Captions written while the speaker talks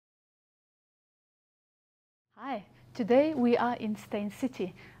Hi, today we are in Stain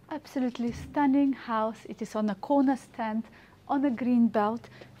City. Absolutely stunning house. It is on a corner stand, on a green belt,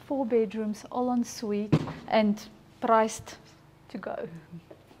 4 bedrooms, all en suite and priced to go.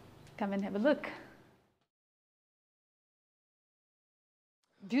 Come and have a look.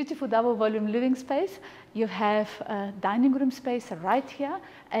 Beautiful double volume living space. You have a dining room space right here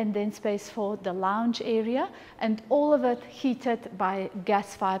and then space for the lounge area, and all of it heated by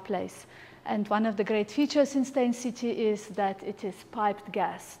gas fireplace. And one of the great features in Stain City is that it is piped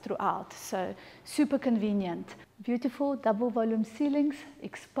gas throughout, so super convenient. Beautiful double volume ceilings,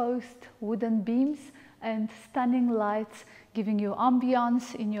 exposed wooden beams and stunning lights giving you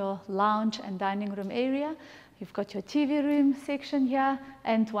ambiance in your lounge and dining room area. You've got your TV room section here,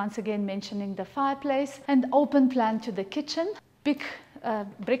 and once again mentioning the fireplace and open plan to the kitchen. Big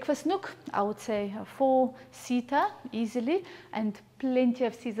breakfast nook, I would say a 4-seater easily, and plenty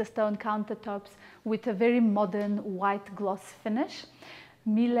of Caesar stone countertops with a very modern white gloss finish.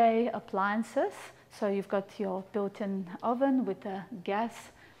 Miele appliances, so you've got your built-in oven with a gas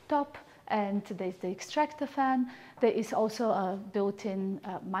top, and there's the extractor fan. There is also a built-in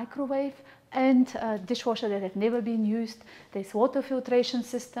microwave and a dishwasher that have never been used. There's water filtration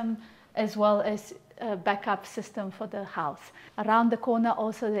system as well as a backup system for the house. Around the corner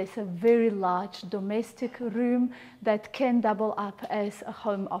also there's a very large domestic room that can double up as a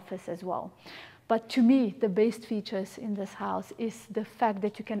home office as well. But to me, the best features in this house is the fact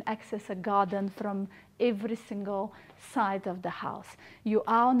that you can access a garden from every single side of the house. You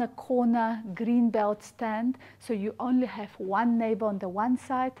are on a corner green belt stand, so you only have one neighbor on the one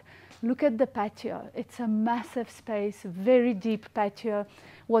side. Look at the patio. It's a massive space, very deep patio.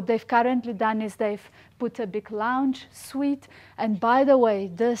 What they've currently done is they've put a big lounge suite, and by the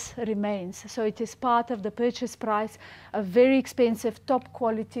way, this remains. So it is part of the purchase price, a very expensive top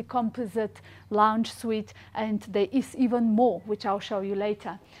quality composite lounge suite, and there is even more, which I'll show you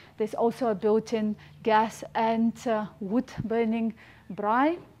later. There's also a built-in gas and wood burning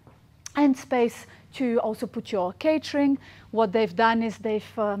braai, and space to also put your catering. What they've done is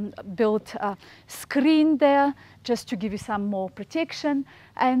they've built a screen there just to give you some more protection,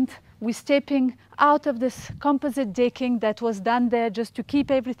 and we're stepping out of this composite decking that was done there just to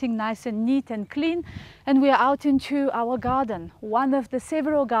keep everything nice and neat and clean, and we are out into our garden, one of the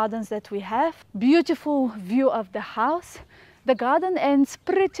several gardens that we have. Beautiful view of the house. The garden ends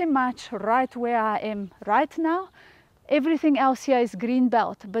pretty much right where I am right now. Everything else here is green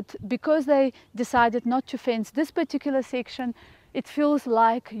belt, but because they decided not to fence this particular section, it feels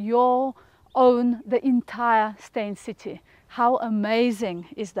like you own the entire Stain City. How amazing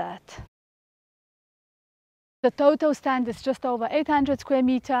is that? The total stand is just over 800 square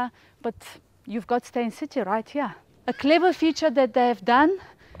meter, but you've got Stain City right here. A clever feature that they've done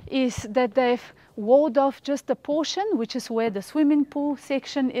is that they've walled off just a portion, which is where the swimming pool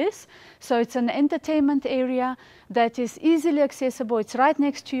section is. So it's an entertainment area that is easily accessible. It's right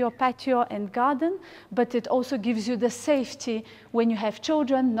next to your patio and garden, but it also gives you the safety when you have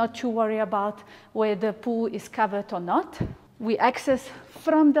children, not to worry about where the pool is covered or not. We access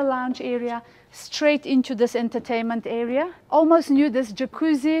from the lounge area straight into this entertainment area. Almost new, this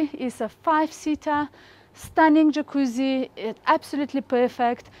jacuzzi is a 5-seater, stunning jacuzzi, absolutely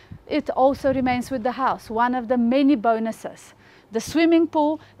perfect. It also remains with the house, one of the many bonuses. The swimming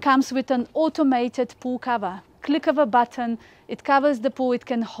pool comes with an automated pool cover. Click of a button, it covers the pool. It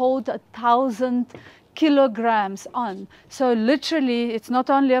can hold 1,000 kilograms on. So literally, it's not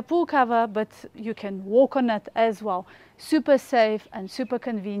only a pool cover, but you can walk on it as well. Super safe and super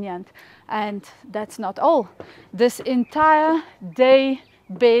convenient. And that's not all. This entire day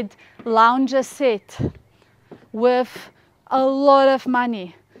bed lounger set with a lot of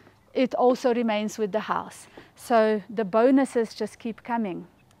money, it also remains with the house. So the bonuses just keep coming.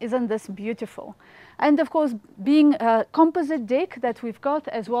 Isn't this beautiful? And of course, being a composite deck that we've got,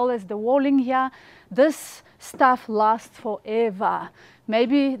 as well as the walling here, this stuff lasts forever.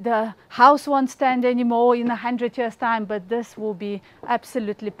 Maybe the house won't stand anymore in 100 years' time, but this will be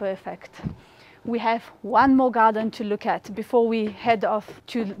absolutely perfect. We have one more garden to look at before we head off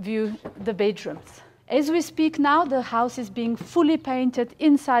to view the bedrooms. As we speak now, the house is being fully painted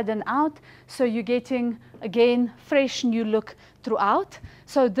inside and out, so you're getting, again, fresh new look throughout.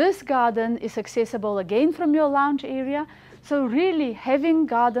 So this garden is accessible again from your lounge area. So really, having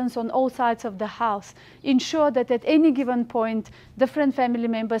gardens on all sides of the house ensure that at any given point, different family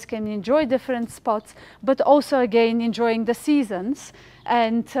members can enjoy different spots, but also, again, enjoying the seasons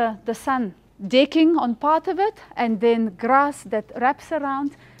and the sun. Decking on part of it, and then grass that wraps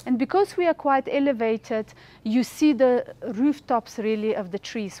around. And because we are quite elevated, you see the rooftops really of the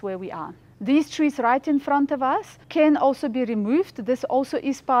trees where we are. These trees right in front of us can also be removed. This also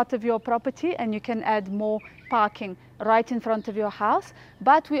is part of your property, and you can add more parking right in front of your house.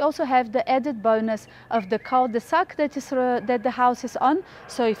 But we also have the added bonus of the cul-de-sac that the house is on.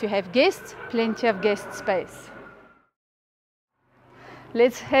 So if you have guests, plenty of guest space.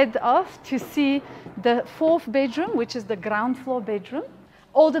 Let's head off to see the 4th bedroom, which is the ground floor bedroom.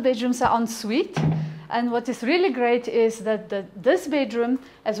 All the bedrooms are en suite. And what is really great is that this bedroom,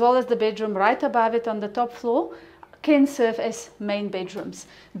 as well as the bedroom right above it on the top floor, can serve as main bedrooms.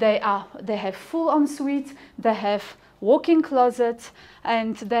 They have full ensuite, they have walk-in closets,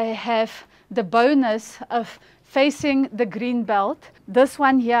 and they have the bonus of facing the green belt. This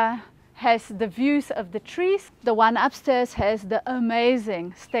one here has the views of the trees. The one upstairs has the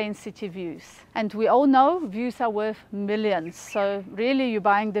amazing Steyn City views. And we all know views are worth millions. So really you're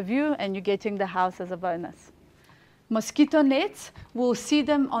buying the view and you're getting the house as a bonus. Mosquito nets, we'll see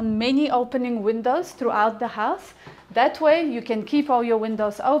them on many opening windows throughout the house. That way you can keep all your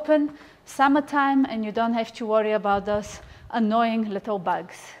windows open, summertime, and you don't have to worry about those annoying little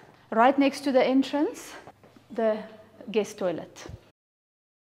bugs. Right next to the entrance, the guest toilet.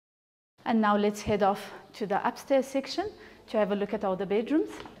 And now let's head off to the upstairs section to have a look at all the bedrooms.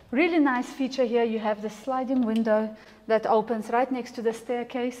 Really nice feature here, you have the sliding window that opens right next to the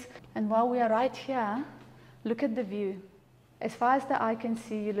staircase. And while we are right here, look at the view. As far as the eye can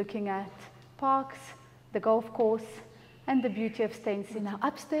see, you're looking at parks, the golf course, and the beauty of Steyn City. Now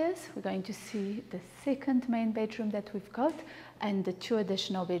upstairs, we're going to see the 2nd main bedroom that we've got and the 2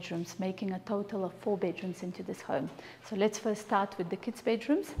 additional bedrooms, making a total of 4 bedrooms into this home. So let's first start with the kids'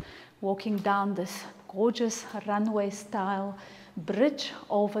 bedrooms. Walking down this gorgeous runway style bridge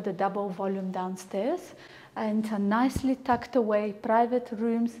over the double volume downstairs, and a nicely tucked away private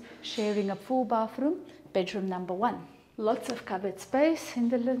rooms sharing a full bathroom, bedroom number 1. Lots of cupboard space in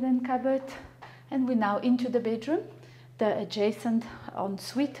the linen cupboard. And we're now into the bedroom, the adjacent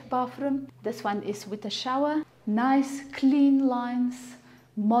ensuite bathroom. This one is with a shower. Nice clean lines,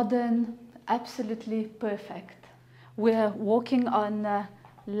 modern, absolutely perfect. We're walking on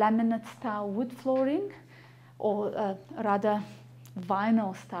laminate style wood flooring, or rather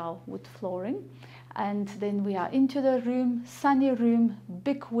vinyl style wood flooring. And then we are into the room, sunny room,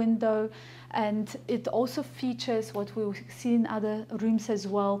 big window, and it also features what we'll see in other rooms as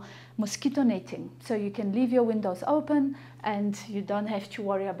well, mosquito netting. So you can leave your windows open and you don't have to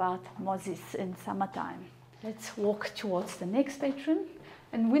worry about mozzies in summertime. Let's walk towards the next bedroom.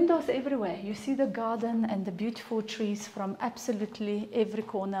 And windows everywhere. You see the garden and the beautiful trees from absolutely every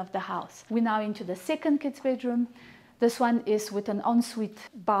corner of the house. We're now into the 2nd kids' bedroom. This one is with an ensuite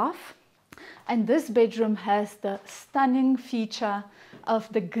bath. And this bedroom has the stunning feature of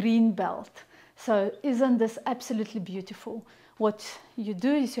the green belt. So isn't this absolutely beautiful? What you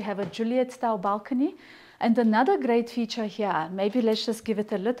do is you have a Juliet style balcony. And another great feature here, maybe let's just give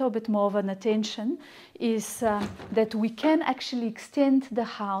it a little bit more of an attention, is that we can actually extend the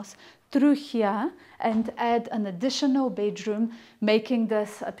house through here and add an additional bedroom, making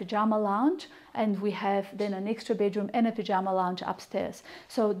this a pajama lounge. And we have then an extra bedroom and a pajama lounge upstairs.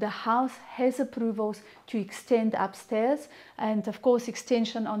 So the house has approvals to extend upstairs, and of course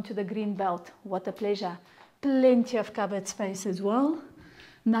extension onto the green belt. What a pleasure. Plenty of cupboard space as well.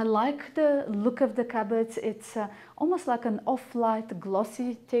 And I like the look of the cupboards. It's almost like an off-white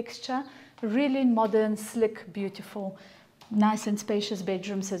glossy texture. Really modern, slick, beautiful. Nice and spacious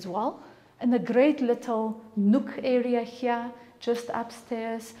bedrooms as well. And a great little nook area here, just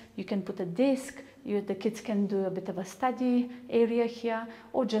upstairs. You can put a desk. The kids can do a bit of a study area here,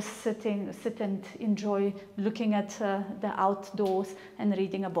 or just sit and enjoy looking at the outdoors and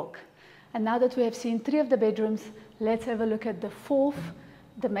reading a book. And now that we have seen 3 of the bedrooms, let's have a look at the 4th,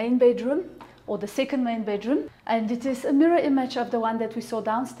 the main bedroom, or the 2nd main bedroom. And it is a mirror image of the one that we saw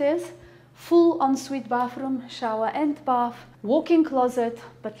downstairs. Full ensuite bathroom, shower and bath, walk-in closet,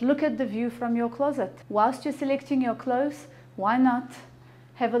 but look at the view from your closet. Whilst you're selecting your clothes, why not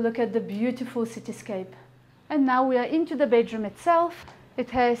have a look at the beautiful cityscape? And now we are into the bedroom itself. It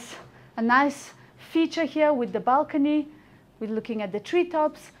has a nice feature here with the balcony. We're looking at the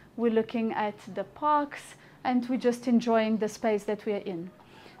treetops, we're looking at the parks, and we're just enjoying the space that we are in.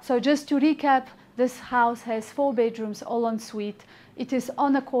 So just to recap, this house has 4 bedrooms, all en suite. It is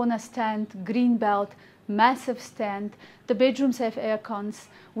on a corner stand, green belt, massive stand. The bedrooms have air cons.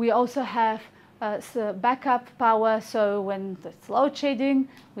 We also have backup power, so when it's load shedding,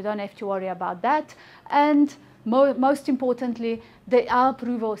 we don't have to worry about that. And most importantly, there are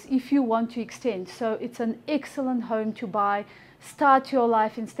approvals if you want to extend. So it's an excellent home to buy, start your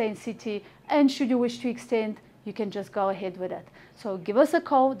life in Steyn City, and should you wish to extend, you can just go ahead with it. So give us a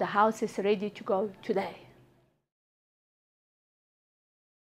call. The house is ready to go today.